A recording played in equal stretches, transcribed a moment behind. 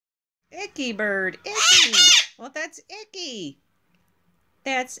Icky bird. Icky. Well, that's Icky.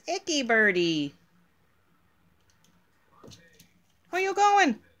 That's Icky birdie. Where you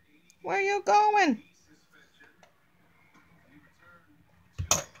going? Where you going?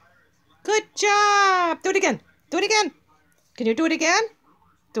 Good job. Do it again. Do it again. Can you do it again?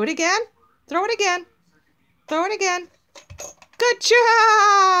 Do it again. Throw it again. Throw it again. Good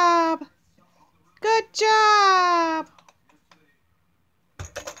job. Good job.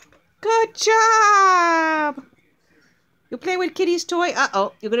 Good job. You play with Kitty's toy?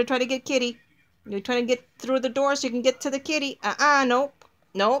 Uh-oh. You're going to try to get Kitty. You're trying to get through the door so you can get to the kitty. Nope.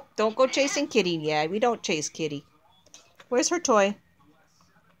 Nope. Don't go chasing Kitty. Yeah, we don't chase Kitty. Where's her toy?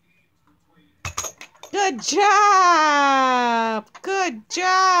 Good job. Good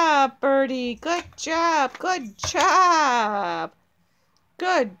job, Birdie. Good job. Good job.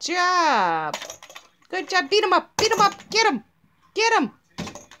 Good job. Good job. Beat him up. Beat him up. Get him. Get him.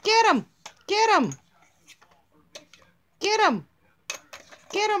 Get him. Get him. Get him.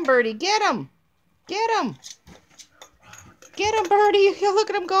 Get him, Birdie. Get him. Get him. Get him, Birdie. Look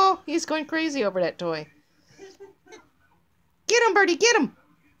at him go. He's going crazy over that toy. Get him, Birdie. Get him.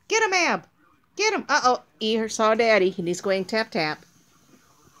 Get him, Ab. Get him. Uh-oh. He saw Daddy, and he's going tap, tap.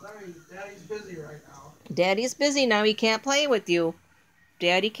 Sorry, Daddy's busy right now. Daddy's busy now. He can't play with you.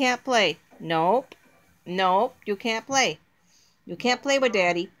 Daddy can't play. Nope. Nope. You can't play. You can't play with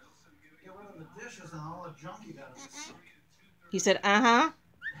Daddy. Get rid of the dishes and all the junk you got. He said, uh-huh.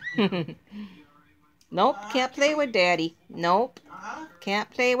 Nope. Can't play with Daddy. Nope. Can't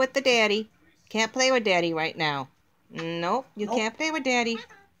play with the Daddy. Can't play with Daddy right now. Nope. You can't play with Daddy.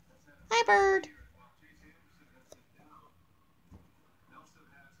 Hi, bird.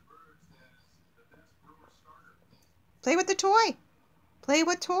 Play with the toy. Play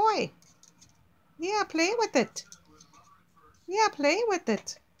with toy. Yeah, play with it. Yeah, play with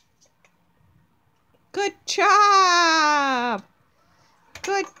it. Good job.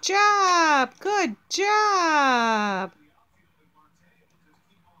 Good job. Good job.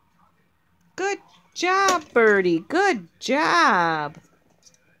 Good job, Birdie. Good job.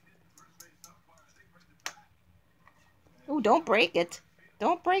 Oh, don't break it.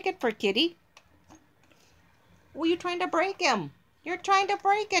 Don't break it for Kitty. Oh, you're trying to break him. You're trying to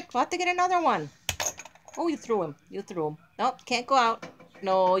break it. We'll have to get another one. Oh, you threw him. You threw him. Nope, can't go out.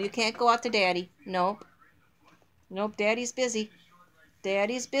 No, you can't go out to Daddy. Nope. Nope, Daddy's busy.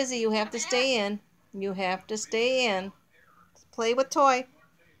 Daddy's busy. You have to stay in. You have to stay in. Play with toy.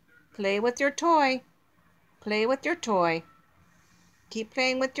 Play with your toy. Play with your toy. Keep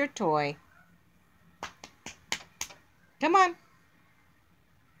playing with your toy. Come on.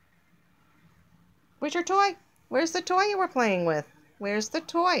 Where's your toy? Where's the toy you were playing with? Where's the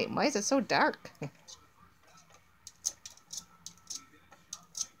toy? Why is it so dark?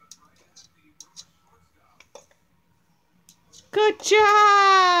 Good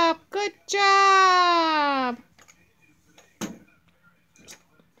job! Good job!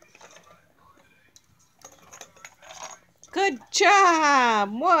 Good job!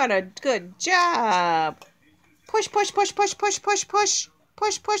 What a good job! Push, push, push, push, push, push, push.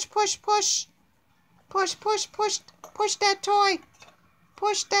 Push, push, push, push. Push, push, push. Push that toy.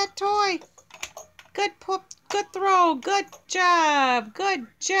 Push that toy. Good good throw. Good job. Good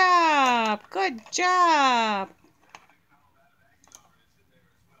job. Good job.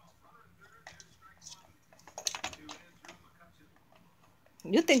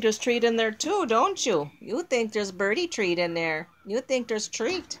 You think there's treat in there too, don't you? You think there's birdie treat in there. You think there's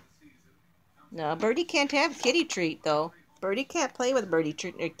treat. No, Birdie can't have kitty treat, though. Birdie can't play with birdie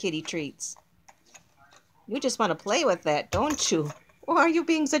treat or kitty treats. You just want to play with that, don't you? Why are you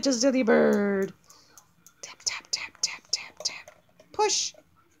being such a silly bird? Tap, tap, tap, tap, tap, tap. Push.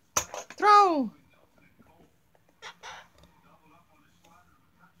 Throw.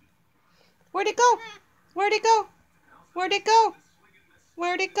 Where'd it go? Where'd it go? Where'd it go?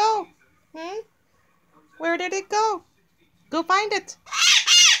 Where'd it go? Where did it go? Go find it.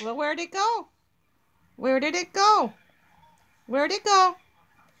 Well, where'd it go? Where did it go? Where'd it go?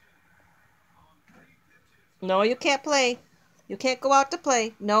 No, you can't play. You can't go out to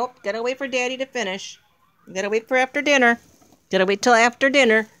play. Nope. Gotta wait for Daddy to finish. You gotta wait for after dinner. Gotta wait till after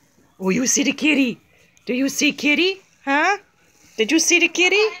dinner. Oh, you see the kitty? Do you see Kitty? Huh? Did you see the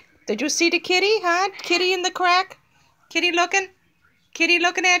kitty? Did you see the kitty? Huh? Kitty in the crack? Kitty looking? Kitty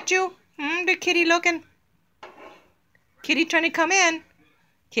looking at you? The kitty looking? Kitty trying to come in.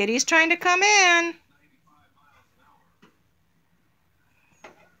 Kitty's trying to come in.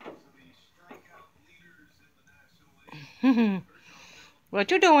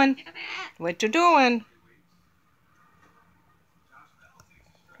 What you doing? What you doing?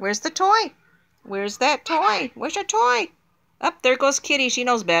 Where's the toy? Where's that toy? Where's your toy? Up there goes Kitty. She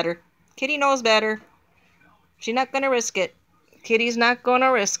knows better. Kitty knows better. She's not going to risk it. Kitty's not going to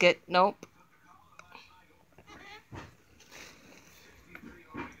risk it. Nope.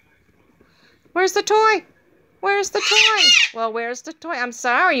 Where's the toy? Where's the toy? Well, where's the toy? I'm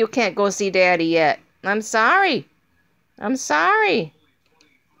sorry you can't go see Daddy yet. I'm sorry. I'm sorry.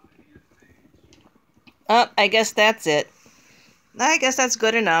 Oh, I guess that's it. I guess that's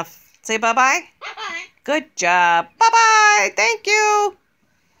good enough. Say bye-bye. Bye-bye. Good job. Bye-bye. Thank you.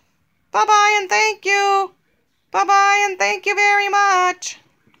 Bye-bye and thank you. Bye-bye and thank you very much.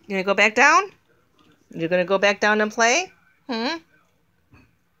 You gonna go back down? You're gonna go back down and play?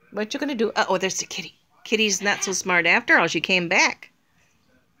 What you gonna do? Oh, there's the kitty. Kitty's not so smart after all. She came back.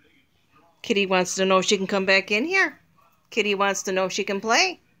 Kitty wants to know if she can come back in here. Kitty wants to know if she can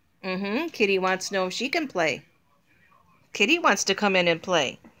play. Kitty wants to know if she can play. Kitty wants to come in and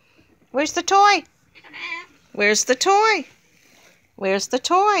play. Where's the toy? Where's the toy? Where's the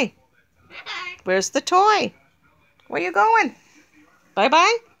toy? Where's the toy? Where you going?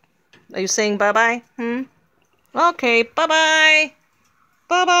 Bye-bye? Are you saying bye-bye? Okay, bye-bye.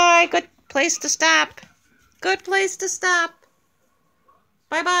 Bye-bye. Good place to stop. Good place to stop.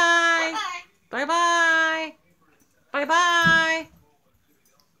 Bye-bye. Bye-bye. Bye-bye.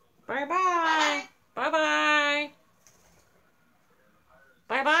 Bye-bye. Bye-bye.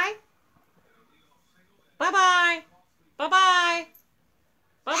 Bye-bye. Bye-bye. Bye-bye.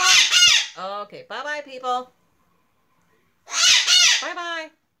 Bye-bye. Okay, bye-bye, people. Bye-bye.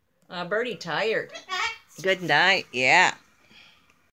 Birdie tired. Good night. Yeah.